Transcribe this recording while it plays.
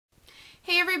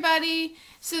everybody!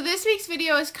 So this week's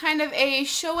video is kind of a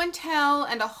show and tell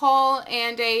and a haul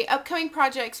and a upcoming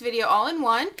projects video all in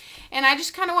one. And I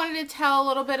just kind of wanted to tell a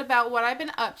little bit about what I've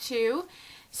been up to.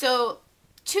 So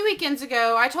 2 weekends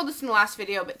ago, I told this in the last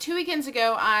video, but 2 weekends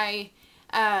ago I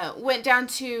went down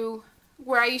to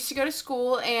where I used to go to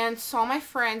school and saw my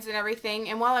friends and everything.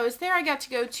 And while I was there, I got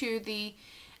to go to the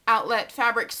outlet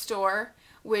fabric store,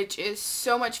 which is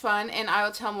so much fun, and I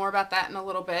will tell more about that in a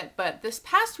little bit. But this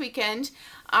past weekend,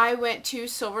 I went to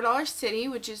Silver Dollar City,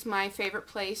 which is my favorite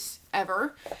place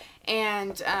ever,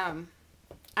 and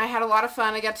I had a lot of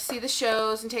fun. I got to see the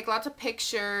shows and take lots of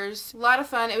pictures. A lot of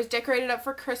fun. It was decorated up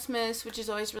for Christmas, which is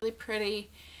always really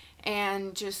pretty,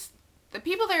 and just the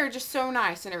people there are just so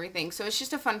nice and everything, so it's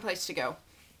just a fun place to go.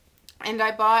 And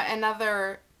I bought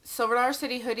another Silver Dollar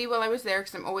City hoodie while I was there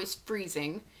because I'm always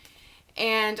freezing.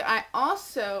 And I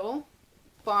also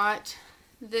bought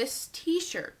this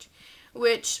t-shirt,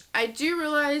 which I do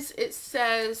realize it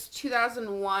says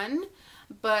 2001,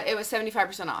 but it was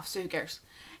 75% off, so who cares?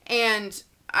 And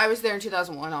I was there in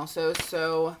 2001 also,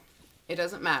 so it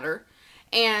doesn't matter.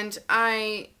 And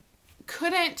I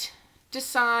couldn't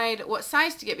decide what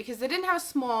size to get because they didn't have a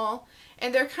small,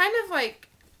 and they're kind of like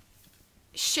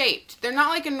shaped. They're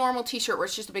not like a normal t-shirt where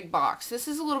it's just a big box. This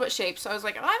is a little bit shaped, so I was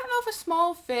like, I don't know if a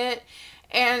small fit,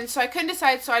 and so I couldn't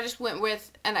decide, so I just went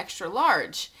with an extra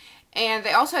large. And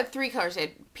they also had 3 colors. They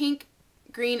had pink,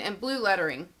 green, and blue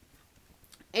lettering,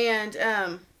 and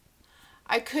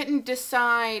I couldn't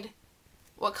decide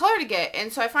what color to get,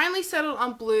 and so I finally settled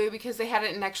on blue because they had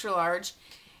it in extra large.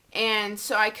 And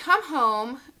so I come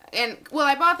home, and well,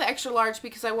 I bought the extra large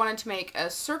because I wanted to make a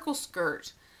circle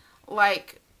skirt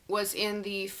like was in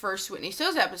the first Whitney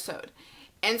Sews episode.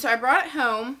 And so I brought it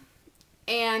home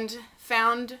and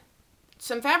found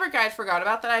some fabric I forgot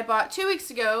about that I bought 2 weeks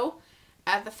ago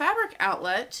at the fabric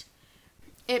outlet.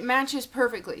 It matches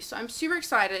perfectly, so I'm super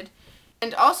excited.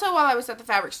 And also while I was at the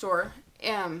fabric store,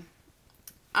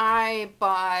 I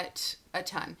bought a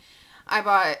ton. I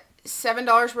bought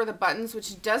 $7 worth of buttons,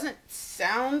 which doesn't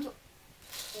sound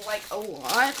like a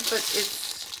lot, but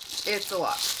it's a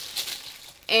lot.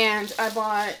 And I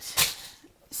bought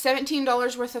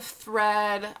 $17 worth of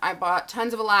thread. I bought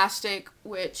tons of elastic,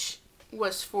 which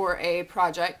was for a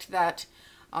project that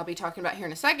I'll be talking about here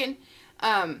in a second.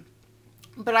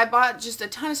 But I bought just a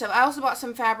ton of stuff. I also bought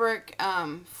some fabric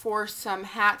for some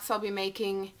hats I'll be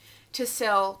making to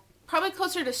sell probably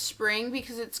closer to spring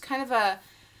because it's kind of a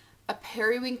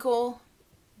periwinkle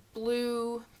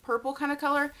blue purple kind of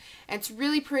color, and it's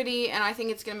really pretty, and I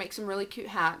think it's gonna make some really cute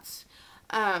hats.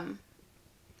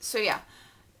 So yeah,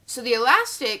 so the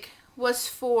elastic was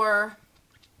for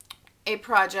a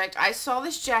project. I saw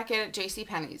this jacket at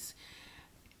JCPenney's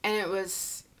and it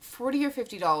was $40 or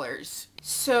 $50,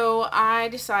 so I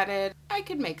decided I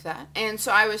could make that. And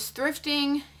so I was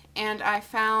thrifting and I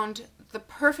found the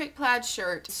perfect plaid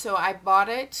shirt, so I bought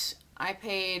it. I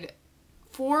paid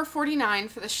 $4.49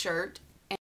 for the shirt,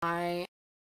 and I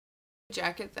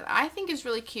jacket that I think is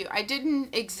really cute. I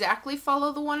didn't exactly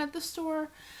follow the one at the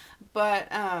store, but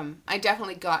I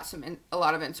definitely got a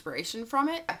lot of inspiration from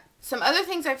it. Some other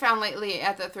things I found lately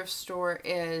at the thrift store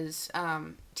is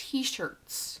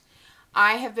t-shirts.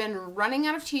 I have been running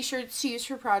out of t-shirts to use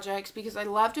for projects because I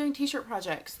love doing t-shirt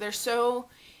projects. They're so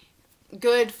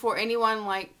good for anyone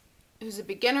like who's a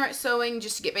beginner at sewing,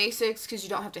 just to get basics because you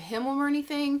don't have to hem them or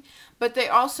anything, but they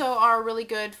also are really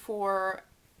good for,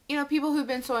 you know, people who've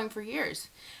been sewing for years.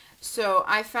 So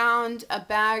I found a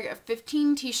bag of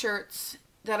 15 t-shirts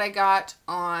that I got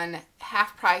on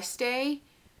half price day.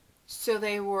 So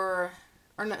they were,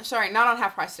 or no, sorry, not on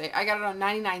half price day. I got it on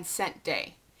 99-cent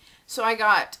day. So I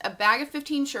got a bag of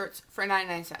 15 shirts for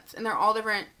 99 cents, and they're all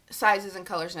different sizes and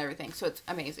colors and everything, so it's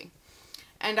amazing.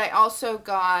 And I also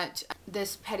got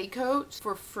this petticoat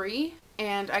for free,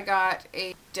 and I got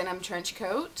a denim trench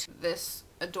coat, this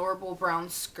adorable brown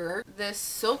skirt, this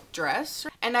silk dress,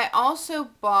 and I also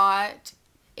bought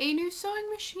a new sewing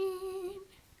machine.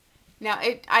 Now,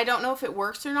 I don't know if it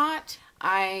works or not.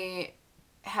 I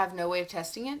have no way of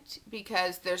testing it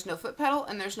because there's no foot pedal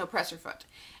and there's no presser foot.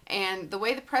 And the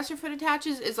way the presser foot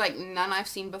attaches is like none I've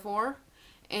seen before.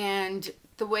 And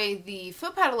the way the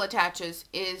foot pedal attaches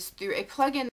is through a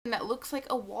plug-in that looks like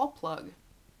a wall plug.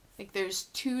 Like there's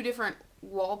 2 different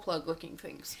wall plug looking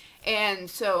things. And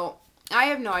so I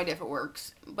have no idea if it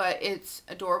works, but it's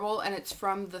adorable, and it's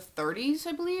from the 30s,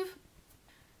 I believe.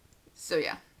 So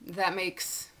yeah, that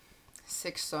makes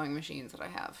 6 sewing machines that I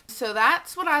have. So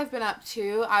that's what I've been up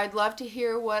to. I'd love to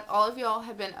hear what all of y'all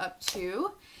have been up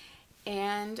to.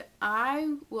 And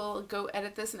I will go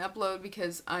edit this and upload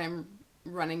because I'm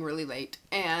running really late.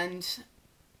 And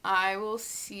I will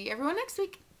see everyone next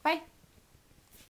week. Bye.